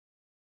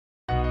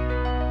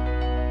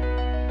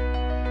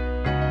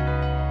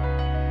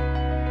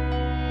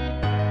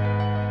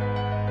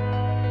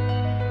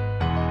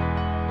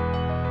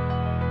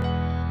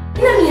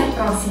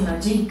próxima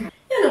dica,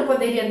 eu não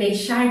poderia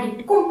deixar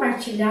de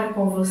compartilhar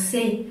com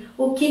você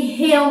o que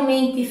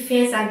realmente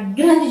fez a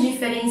grande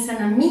diferença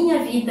na minha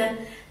vida,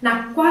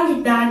 na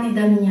qualidade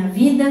da minha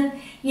vida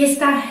e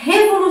está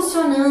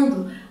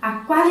revolucionando a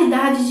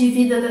qualidade de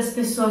vida das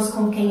pessoas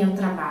com quem eu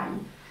trabalho.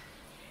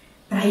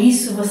 Para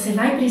isso, você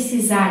vai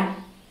precisar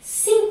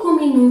 5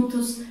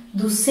 minutos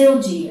do seu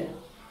dia.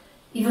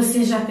 E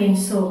você já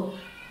pensou,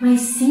 mas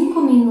 5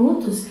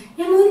 minutos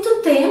é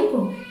muito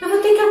tempo, eu vou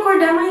ter que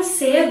acordar mais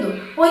cedo,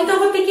 ou então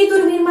vou ter que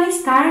dormir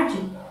mais tarde.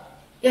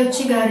 Eu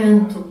te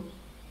garanto,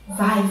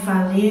 vai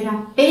valer a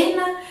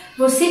pena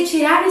você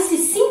tirar esses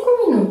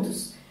 5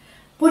 minutos.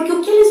 Porque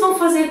o que eles vão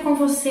fazer com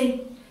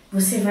você?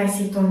 Você vai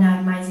se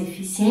tornar mais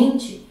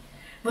eficiente,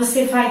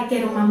 você vai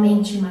ter uma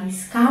mente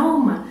mais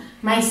calma,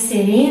 mais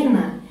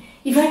serena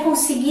e vai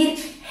conseguir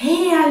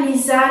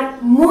realizar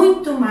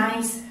muito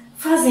mais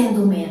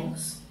fazendo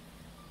menos.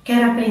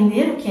 Quer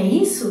aprender o que é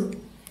isso?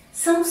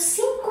 São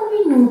 5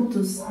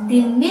 minutos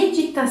de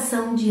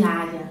meditação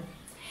diária.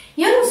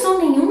 E eu não sou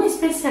nenhuma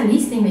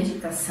especialista em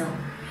meditação.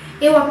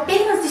 Eu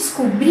apenas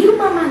descobri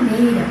uma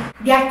maneira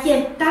de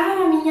aquietar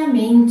a minha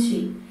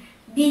mente,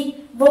 de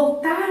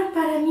voltar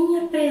para a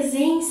minha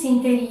presença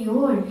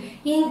interior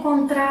e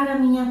encontrar a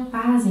minha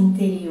paz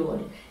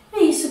interior.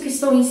 É isso que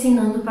estou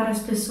ensinando para as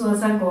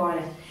pessoas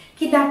agora,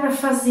 que dá para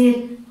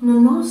fazer no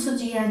nosso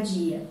dia a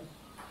dia.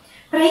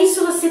 Para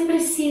isso você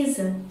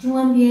precisa de um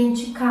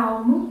ambiente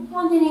calmo,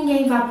 onde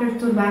ninguém vai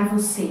perturbar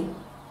você.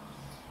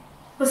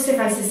 Você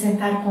vai se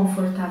sentar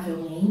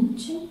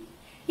confortavelmente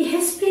e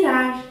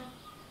respirar.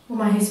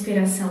 Uma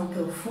respiração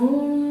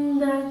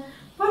profunda.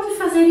 Pode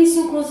fazer isso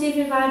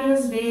inclusive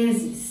várias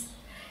vezes.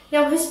 E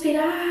ao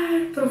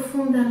respirar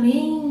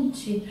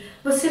profundamente,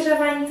 você já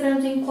vai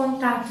entrando em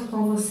contato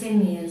com você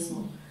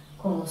mesmo,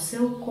 com o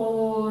seu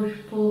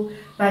corpo,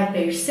 vai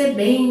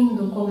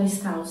percebendo como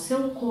está o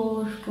seu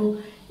corpo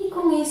e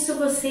com isso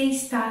você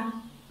está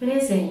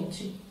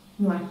presente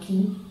no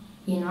aqui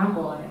e no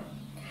agora.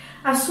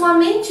 A sua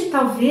mente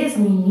talvez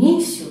no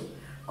início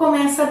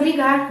comece a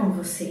brigar com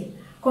você,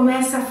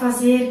 comece a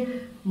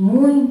fazer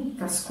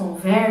muitas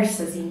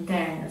conversas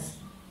internas.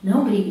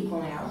 Não brigue com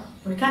ela,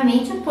 porque a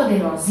mente é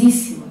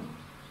poderosíssima.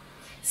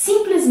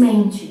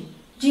 Simplesmente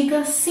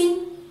diga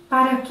sim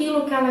para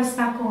aquilo que ela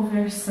está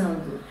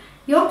conversando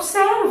e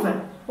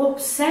observa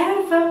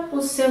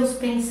os seus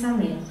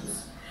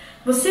pensamentos.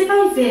 Você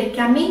vai ver que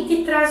a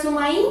mente traz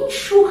uma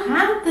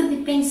enxurrada de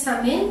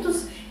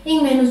pensamentos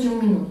em menos de 1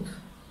 minuto.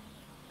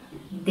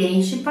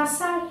 Deixe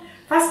passar.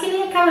 Faz que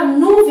nem aquela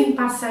nuvem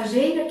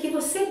passageira que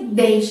você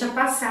deixa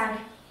passar.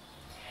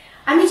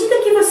 À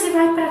medida que você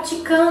vai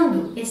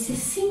praticando esses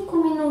 5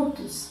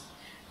 minutos,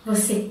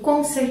 você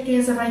com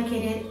certeza vai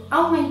querer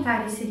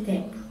aumentar esse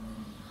tempo.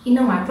 E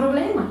não há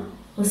problema,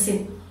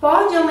 você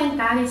pode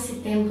aumentar esse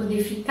tempo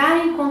de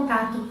ficar em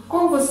contato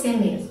com você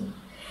mesmo.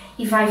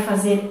 E vai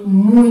fazer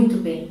muito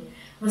bem.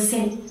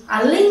 Você,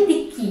 além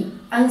de que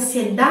a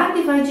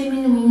ansiedade vai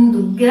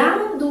diminuindo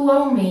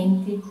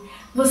gradualmente,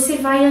 você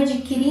vai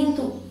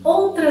adquirindo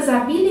outras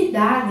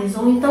habilidades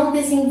ou então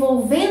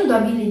desenvolvendo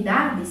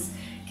habilidades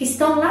que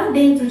estão lá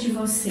dentro de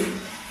você.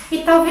 E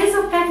talvez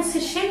até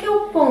você chegue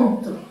ao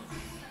ponto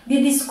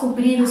de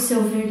descobrir o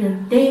seu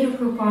verdadeiro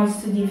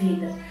propósito de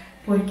vida.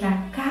 Porque a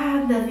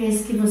cada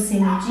vez que você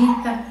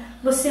medita,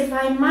 você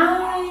vai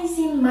mais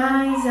e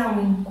mais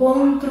ao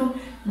encontro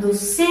do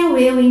seu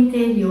eu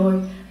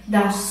interior,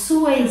 da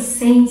sua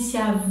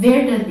essência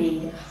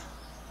verdadeira.